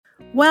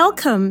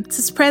Welcome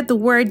to Spread the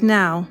Word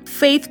Now.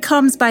 Faith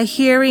comes by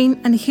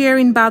hearing, and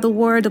hearing by the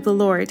word of the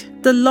Lord.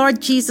 The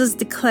Lord Jesus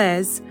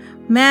declares,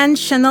 "Man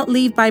shall not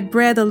live by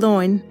bread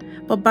alone,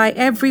 but by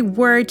every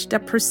word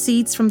that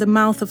proceeds from the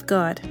mouth of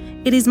God."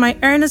 It is my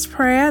earnest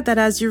prayer that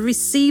as you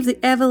receive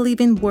the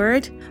ever-living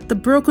word, the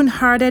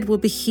brokenhearted will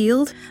be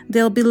healed,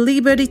 there will be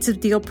liberty to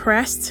the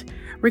oppressed,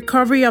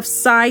 recovery of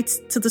sight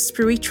to the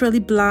spiritually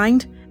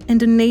blind, in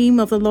the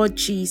name of the Lord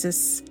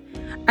Jesus.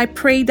 I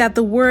pray that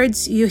the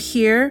words you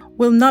hear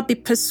will not be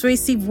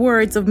persuasive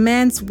words of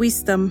man's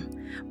wisdom,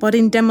 but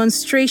in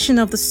demonstration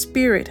of the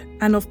Spirit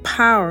and of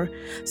power,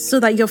 so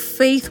that your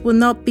faith will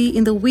not be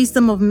in the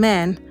wisdom of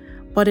man,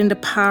 but in the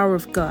power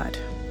of God.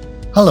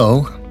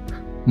 Hello,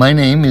 my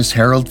name is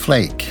Harold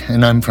Flake,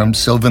 and I'm from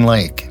Sylvan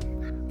Lake.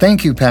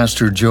 Thank you,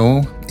 Pastor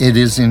Joe. It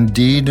is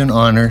indeed an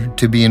honor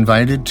to be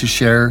invited to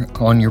share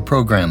on your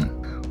program.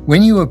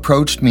 When you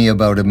approached me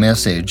about a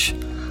message,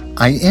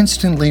 I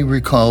instantly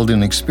recalled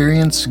an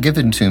experience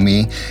given to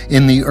me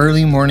in the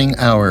early morning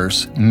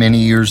hours many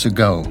years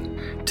ago.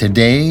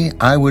 Today,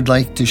 I would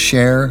like to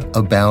share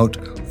about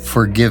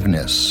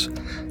forgiveness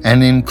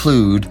and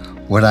include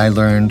what I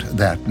learned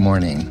that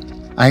morning.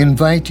 I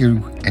invite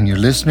you and your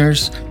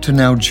listeners to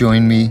now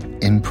join me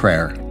in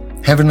prayer.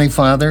 Heavenly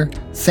Father,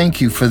 thank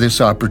you for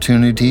this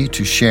opportunity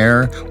to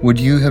share what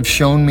you have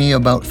shown me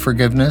about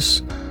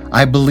forgiveness.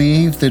 I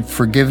believe that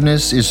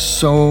forgiveness is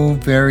so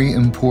very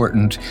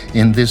important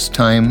in this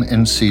time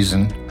and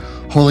season.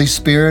 Holy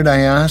Spirit, I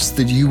ask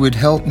that you would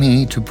help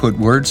me to put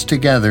words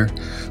together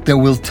that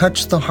will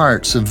touch the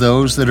hearts of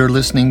those that are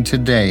listening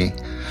today,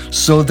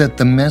 so that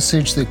the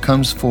message that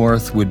comes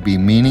forth would be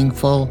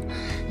meaningful,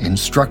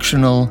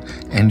 instructional,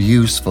 and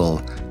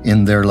useful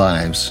in their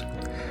lives.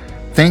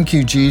 Thank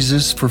you,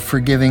 Jesus, for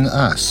forgiving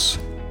us.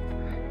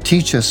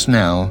 Teach us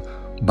now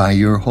by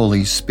your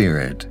Holy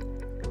Spirit.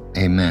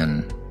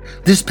 Amen.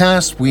 This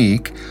past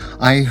week,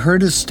 I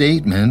heard a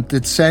statement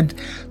that said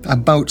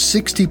about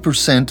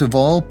 60% of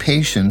all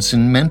patients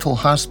in mental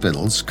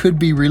hospitals could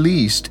be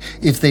released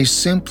if they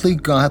simply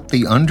got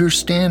the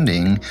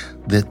understanding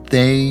that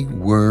they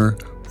were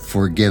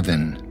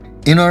forgiven.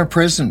 In our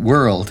present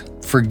world,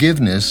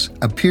 forgiveness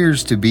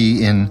appears to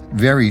be in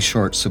very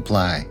short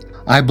supply.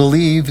 I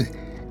believe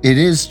it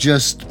is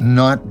just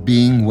not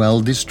being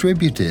well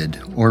distributed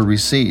or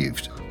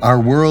received. Our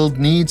world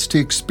needs to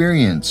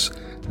experience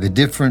the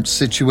different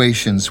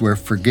situations where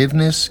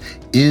forgiveness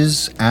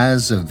is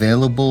as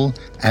available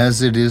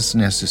as it is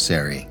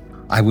necessary.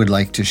 I would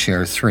like to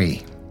share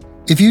 3.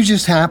 If you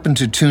just happen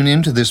to tune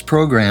into this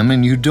program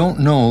and you don't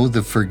know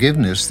the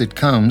forgiveness that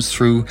comes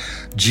through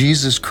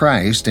Jesus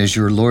Christ as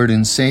your Lord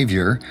and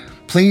Savior,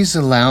 please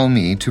allow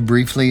me to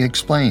briefly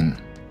explain.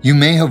 You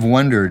may have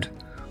wondered,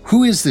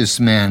 who is this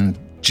man,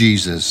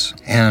 Jesus,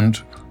 and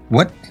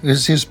what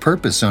is his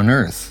purpose on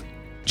earth?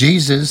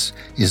 Jesus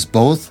is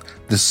both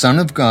the Son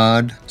of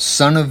God,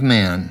 Son of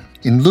Man.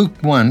 In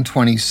Luke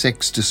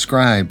 1:26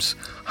 describes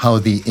how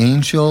the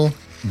angel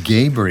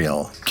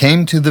Gabriel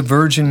came to the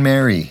Virgin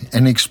Mary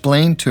and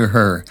explained to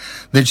her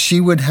that she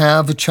would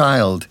have a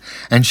child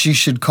and she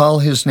should call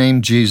his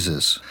name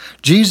Jesus.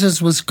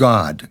 Jesus was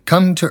God,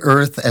 come to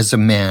earth as a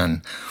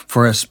man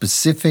for a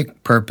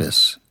specific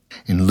purpose.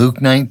 In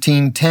Luke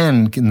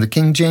 19:10, in the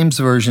King James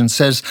Version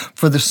says,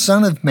 "For the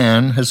Son of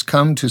Man has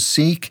come to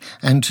seek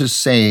and to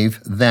save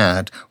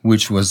that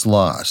which was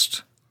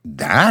lost."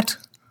 That?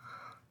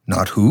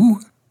 Not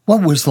who?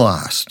 What was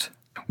lost?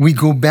 We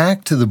go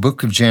back to the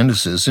book of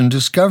Genesis and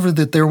discover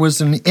that there was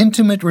an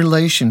intimate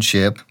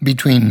relationship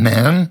between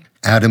man,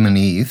 Adam and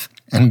Eve,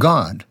 and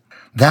God.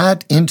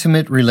 That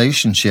intimate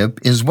relationship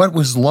is what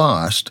was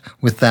lost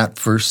with that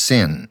first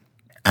sin.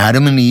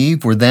 Adam and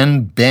Eve were then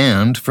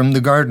banned from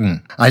the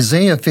garden.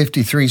 Isaiah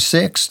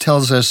 53:6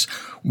 tells us,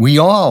 "We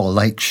all,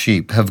 like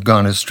sheep, have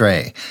gone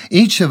astray.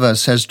 Each of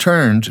us has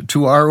turned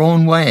to our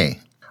own way."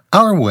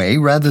 Our way,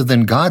 rather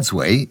than God's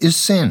way, is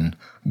sin.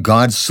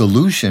 God's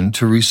solution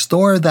to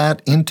restore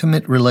that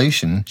intimate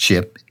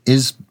relationship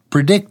is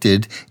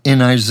predicted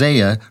in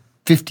Isaiah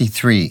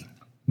 53.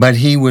 "But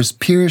he was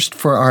pierced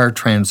for our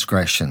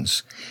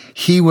transgressions.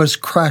 He was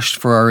crushed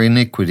for our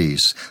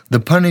iniquities. The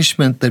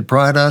punishment that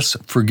brought us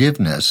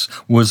forgiveness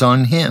was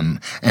on him,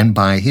 and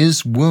by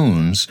his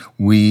wounds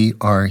we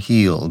are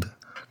healed."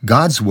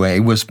 God's way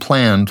was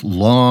planned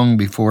long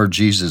before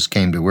Jesus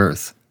came to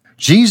earth.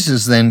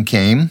 Jesus then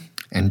came,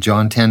 and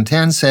John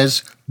 10:10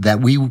 says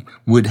that we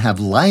would have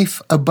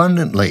life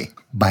abundantly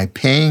by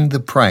paying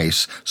the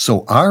price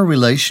so our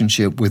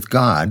relationship with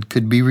God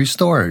could be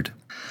restored.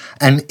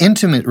 An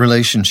intimate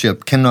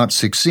relationship cannot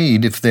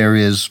succeed if there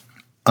is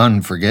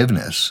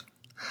unforgiveness.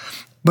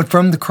 But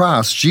from the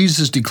cross,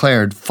 Jesus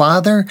declared,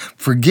 "Father,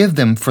 forgive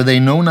them, for they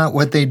know not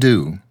what they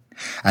do."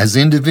 As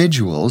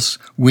individuals,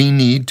 we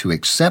need to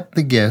accept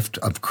the gift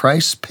of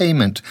Christ's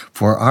payment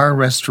for our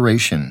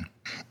restoration.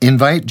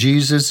 Invite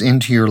Jesus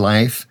into your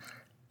life,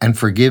 and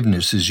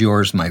forgiveness is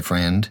yours, my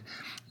friend.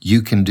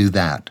 You can do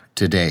that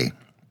today.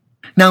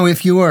 Now,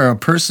 if you are a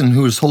person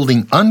who is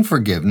holding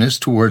unforgiveness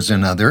towards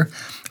another,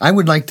 I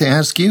would like to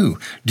ask you,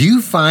 do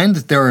you find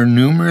that there are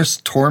numerous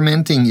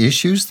tormenting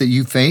issues that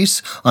you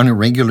face on a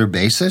regular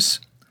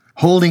basis?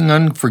 Holding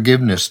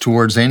unforgiveness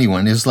towards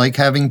anyone is like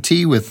having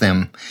tea with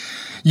them.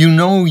 You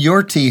know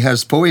your tea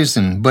has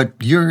poison, but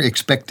you're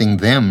expecting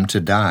them to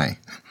die.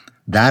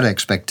 That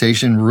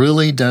expectation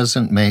really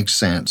doesn't make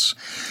sense.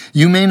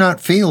 You may not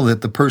feel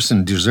that the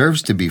person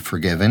deserves to be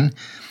forgiven.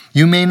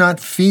 You may not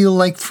feel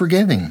like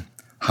forgiving.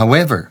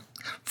 However,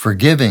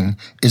 forgiving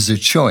is a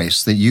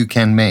choice that you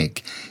can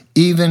make,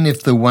 even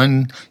if the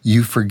one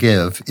you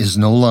forgive is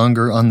no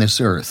longer on this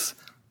earth.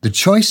 The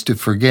choice to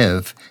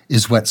forgive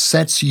is what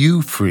sets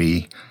you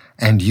free,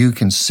 and you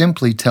can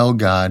simply tell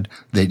God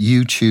that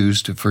you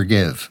choose to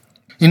forgive.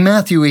 In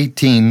Matthew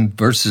 18,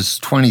 verses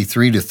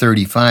 23 to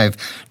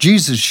 35,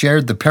 Jesus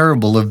shared the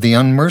parable of the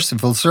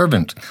unmerciful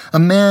servant. A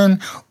man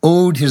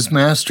owed his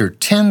master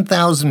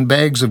 10,000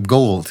 bags of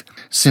gold.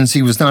 Since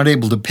he was not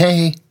able to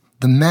pay,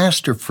 the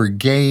master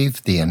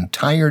forgave the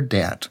entire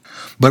debt.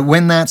 But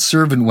when that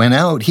servant went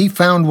out, he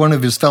found one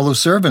of his fellow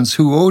servants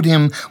who owed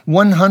him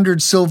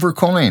 100 silver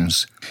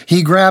coins.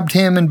 He grabbed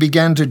him and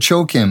began to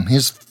choke him.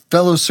 His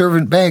fellow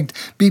servant begged,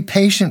 "Be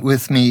patient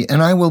with me,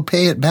 and I will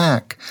pay it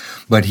back."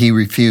 But he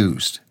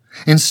refused.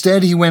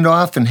 Instead, he went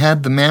off and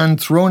had the man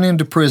thrown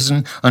into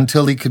prison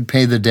until he could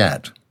pay the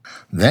debt.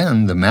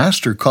 Then the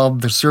master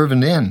called the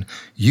servant in.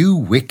 "You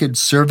wicked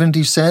servant,"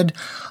 he said,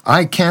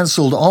 "I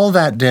canceled all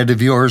that debt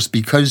of yours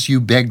because you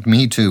begged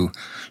me to.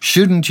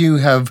 Shouldn't you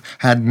have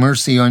had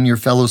mercy on your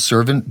fellow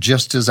servant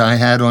just as I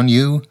had on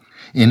you?"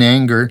 In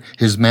anger,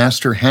 his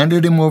master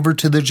handed him over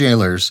to the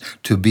jailers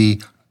to be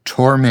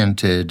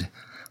tormented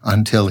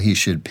until he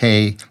should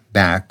pay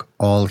back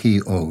all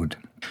he owed.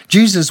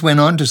 Jesus went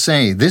on to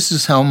say, "This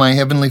is how my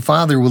heavenly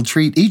Father will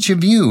treat each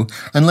of you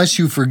unless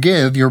you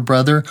forgive your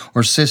brother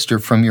or sister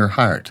from your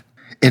heart."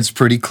 It's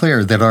pretty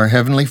clear that our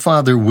heavenly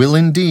Father will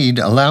indeed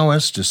allow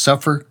us to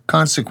suffer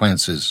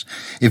consequences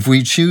if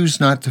we choose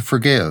not to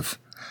forgive.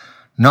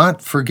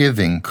 Not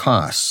forgiving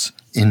costs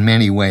in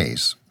many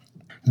ways.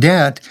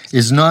 Debt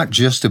is not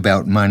just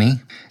about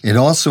money. It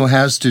also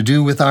has to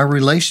do with our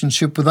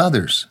relationship with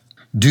others.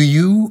 Do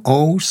you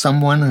owe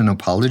someone an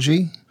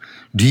apology?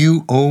 Do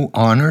you owe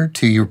honor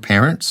to your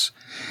parents?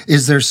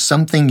 Is there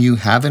something you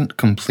haven't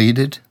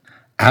completed?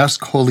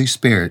 Ask Holy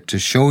Spirit to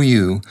show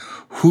you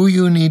who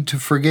you need to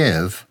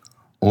forgive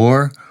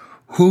or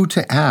who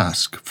to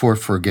ask for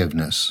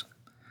forgiveness.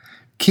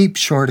 Keep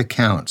short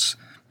accounts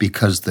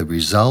because the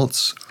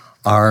results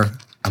are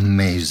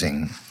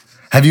amazing.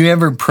 Have you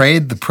ever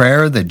prayed the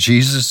prayer that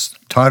Jesus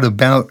taught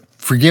about?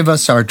 Forgive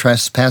us our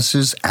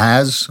trespasses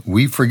as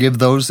we forgive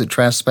those that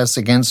trespass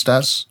against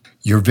us.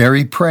 Your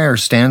very prayer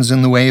stands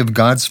in the way of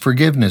God's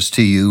forgiveness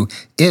to you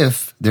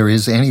if there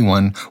is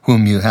anyone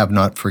whom you have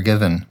not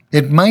forgiven.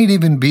 It might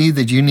even be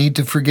that you need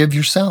to forgive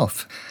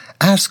yourself.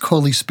 Ask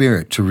Holy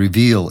Spirit to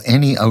reveal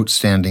any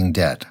outstanding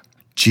debt.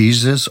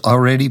 Jesus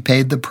already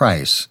paid the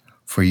price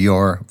for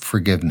your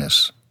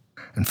forgiveness.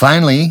 And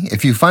finally,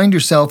 if you find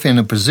yourself in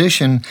a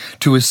position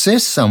to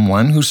assist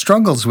someone who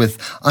struggles with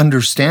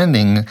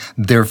understanding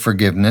their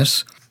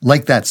forgiveness,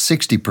 like that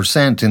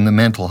 60% in the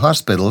mental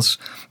hospitals,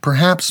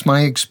 perhaps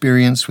my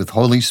experience with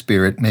Holy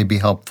Spirit may be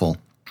helpful.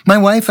 My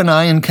wife and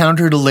I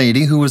encountered a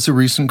lady who was a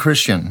recent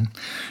Christian.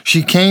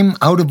 She came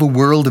out of a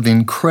world of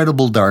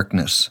incredible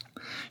darkness.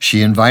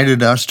 She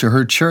invited us to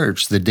her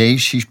church the day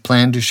she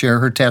planned to share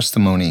her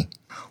testimony.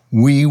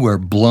 We were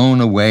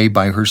blown away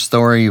by her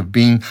story of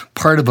being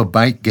part of a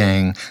bike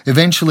gang,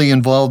 eventually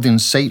involved in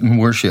Satan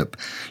worship.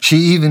 She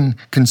even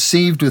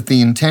conceived with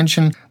the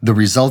intention the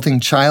resulting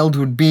child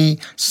would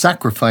be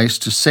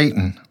sacrificed to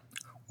Satan.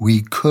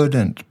 We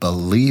couldn't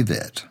believe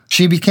it.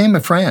 She became a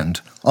friend,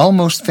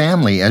 almost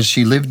family, as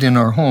she lived in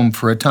our home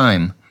for a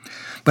time.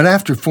 But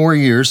after 4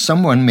 years,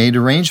 someone made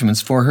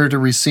arrangements for her to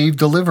receive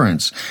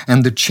deliverance,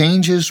 and the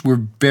changes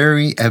were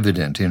very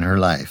evident in her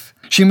life.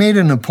 She made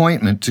an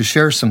appointment to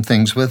share some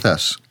things with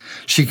us.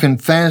 She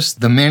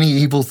confessed the many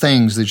evil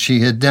things that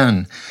she had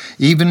done,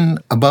 even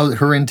about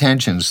her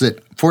intentions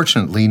that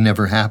fortunately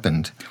never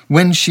happened.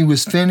 When she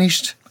was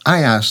finished, I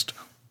asked,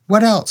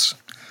 "What else?"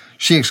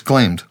 She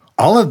exclaimed,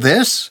 "All of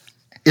this?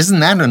 Isn't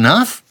that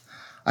enough?"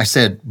 I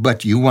said,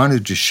 "But you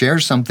wanted to share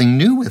something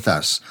new with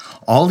us.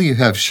 All you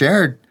have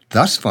shared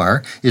thus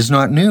far is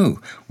not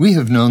new. We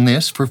have known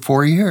this for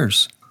 4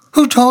 years.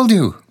 Who told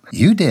you?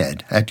 You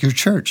did, at your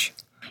church.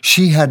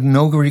 She had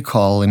no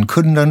recall and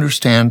couldn't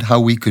understand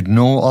how we could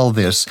know all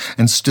this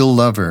and still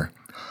love her.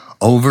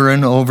 Over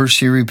and over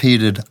she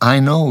repeated, "I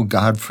know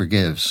God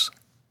forgives."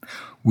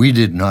 We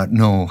did not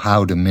know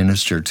how to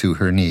minister to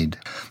her need.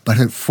 But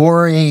at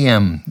 4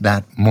 a.m.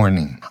 that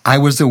morning, I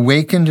was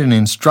awakened and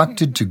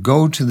instructed to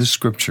go to the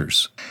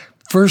Scriptures.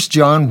 1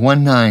 John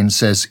 1:9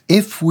 says,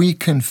 "If we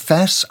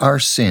confess our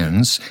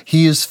sins,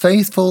 He is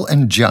faithful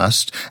and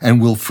just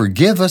and will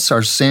forgive us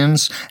our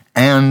sins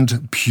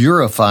and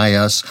purify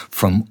us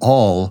from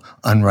all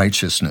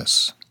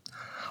unrighteousness."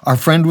 Our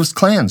friend was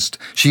cleansed.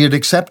 She had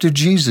accepted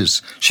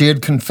Jesus. She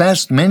had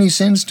confessed many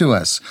sins to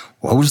us.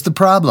 What was the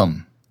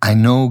problem? "I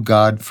know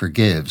God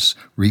forgives,"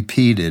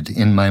 repeated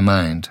in my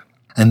mind.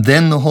 And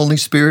then the Holy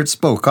Spirit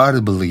spoke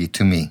audibly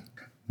to me.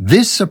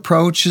 This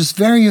approach is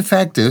very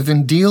effective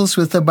and deals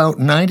with about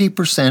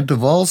 90%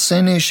 of all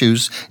sin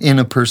issues in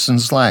a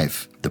person's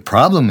life. The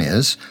problem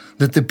is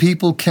that the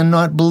people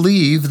cannot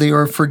believe they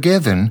are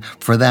forgiven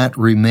for that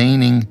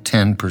remaining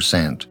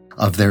 10%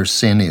 of their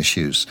sin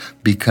issues,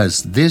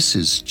 because this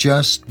is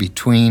just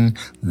between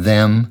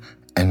them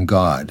and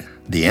God.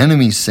 The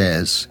enemy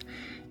says,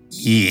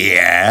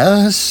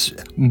 yes,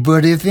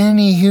 but if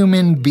any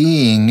human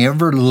being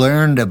ever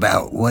learned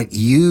about what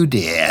you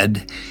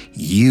did,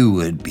 you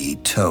would be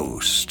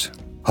toast.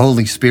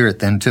 Holy Spirit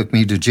then took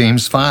me to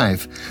James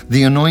 5,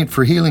 the anoint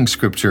for healing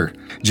scripture.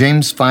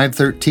 James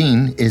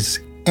 5:13 is,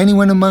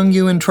 anyone among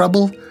you in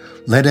trouble?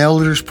 Let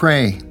elders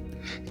pray.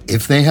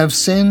 If they have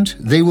sinned,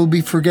 they will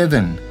be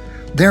forgiven.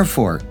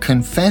 Therefore,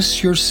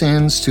 confess your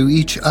sins to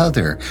each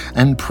other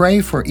and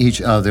pray for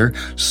each other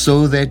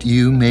so that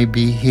you may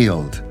be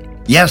healed.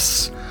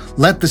 Yes,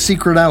 let the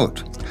secret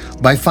out.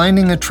 By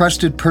finding a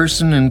trusted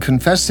person and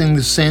confessing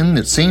the sin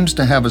that seems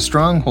to have a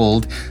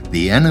stronghold,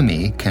 the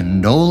enemy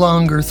can no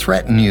longer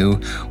threaten you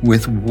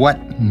with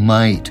what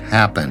might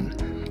happen.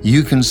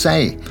 You can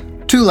say,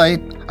 too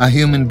late, a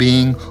human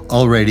being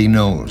already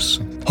knows.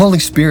 Holy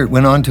Spirit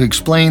went on to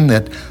explain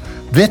that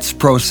this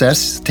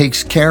process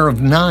takes care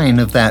of 9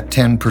 of that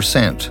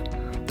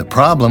 10%. The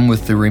problem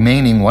with the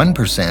remaining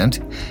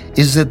 1%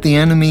 is that the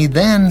enemy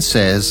then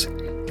says,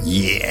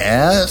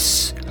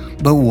 yes,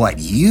 but what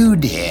you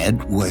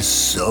did was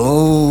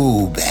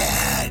so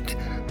bad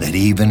that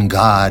even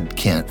God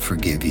can't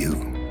forgive you.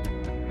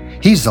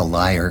 He's a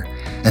liar,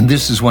 and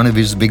this is one of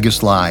his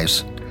biggest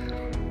lies.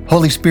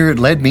 Holy Spirit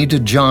led me to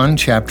John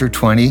chapter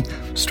 20,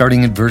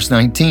 starting at verse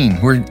 19,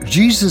 where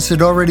Jesus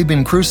had already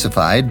been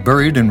crucified,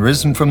 buried, and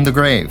risen from the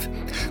grave.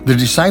 The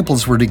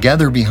disciples were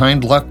together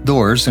behind locked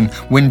doors, and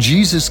when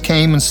Jesus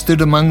came and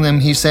stood among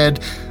them, he said,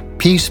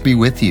 peace be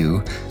with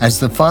you. As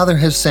the Father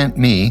has sent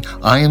me,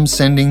 I am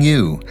sending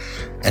you.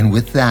 And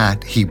with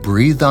that, he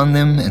breathed on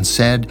them and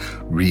said,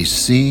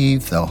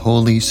 receive the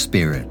Holy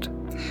Spirit.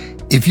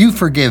 If you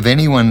forgive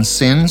anyone's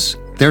sins,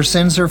 their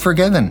sins are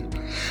forgiven.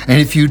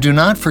 And if you do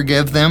not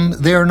forgive them,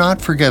 they are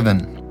not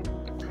forgiven.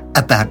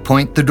 At that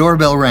point, the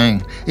doorbell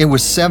rang. It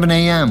was 7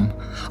 a.m.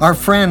 Our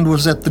friend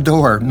was at the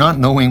door, not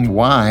knowing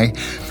why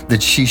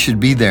that she should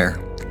be there.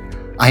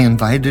 I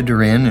invited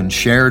her in and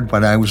shared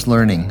what I was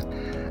learning.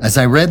 As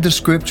I read the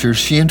scriptures,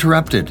 she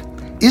interrupted.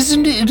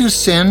 Isn't it a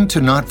sin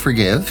to not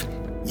forgive?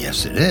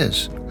 Yes, it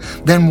is.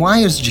 Then why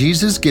is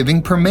Jesus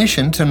giving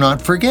permission to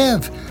not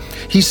forgive?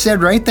 He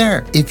said right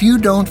there, if you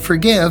don't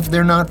forgive,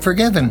 they're not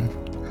forgiven.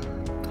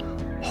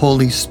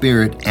 Holy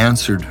Spirit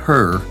answered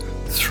her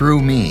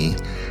through me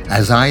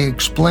as I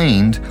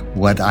explained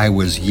what I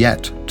was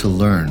yet to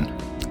learn.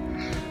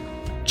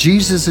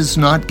 Jesus is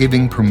not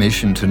giving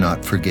permission to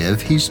not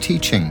forgive, he's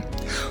teaching.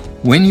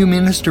 When you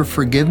minister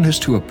forgiveness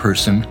to a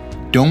person,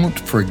 don't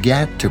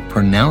forget to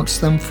pronounce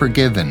them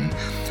forgiven.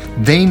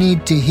 They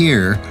need to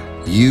hear,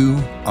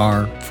 you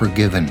are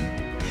forgiven.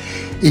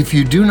 If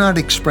you do not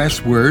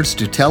express words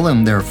to tell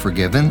them they're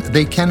forgiven,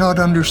 they cannot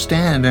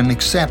understand and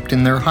accept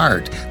in their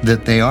heart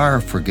that they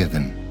are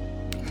forgiven.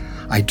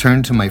 I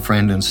turned to my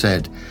friend and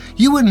said,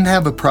 you wouldn't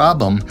have a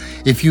problem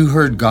if you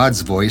heard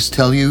God's voice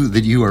tell you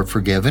that you are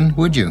forgiven,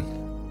 would you?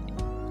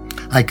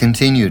 I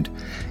continued,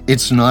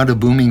 it's not a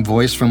booming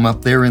voice from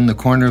up there in the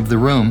corner of the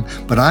room,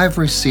 but I've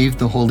received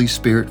the Holy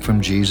Spirit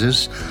from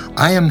Jesus.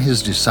 I am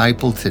his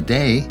disciple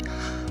today.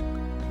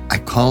 I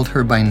called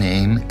her by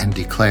name and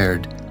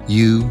declared,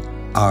 you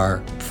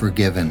are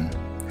forgiven.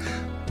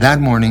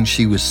 That morning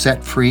she was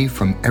set free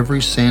from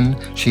every sin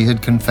she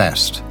had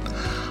confessed.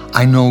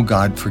 I know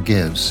God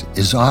forgives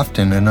is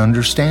often an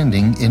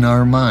understanding in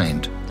our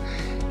mind.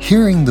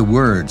 Hearing the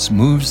words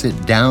moves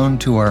it down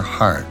to our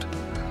heart.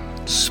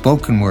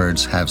 Spoken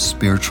words have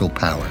spiritual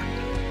power.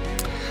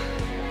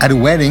 At a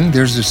wedding,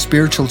 there's a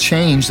spiritual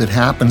change that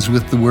happens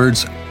with the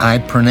words, I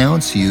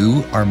pronounce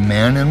you are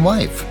man and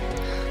wife.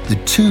 The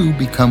two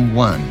become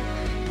one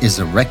is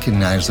a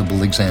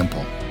recognizable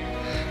example.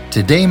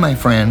 Today, my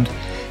friend,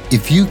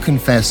 if you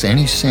confess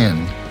any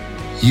sin,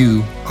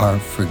 you are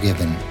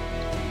forgiven.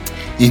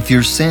 If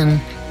your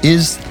sin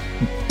is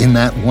in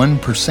that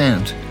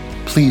 1%,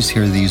 please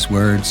hear these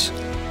words,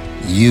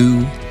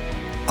 you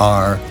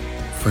are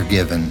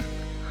forgiven.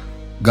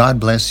 God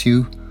bless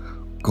you.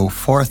 Go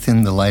forth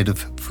in the light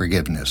of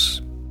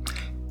forgiveness.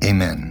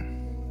 Amen.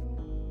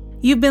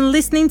 You've been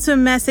listening to a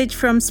message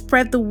from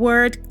Spread the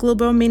Word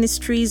Global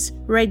Ministries,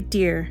 Red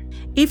Deer.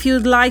 If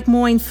you'd like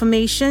more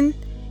information,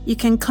 you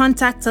can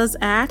contact us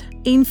at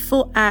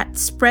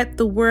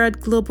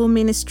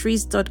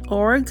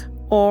info@spreadthewordglobalministries.org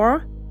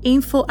or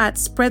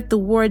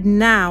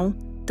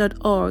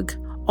info@spreadthewordnow.org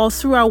or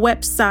through our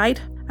website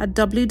at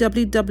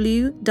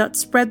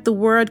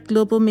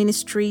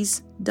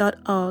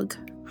www.spreadthewordglobalministries.org.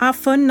 Our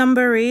phone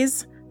number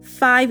is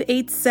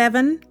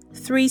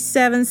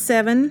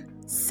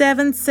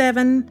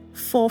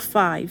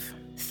 587-377-7745.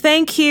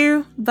 Thank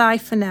you. Bye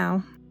for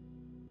now.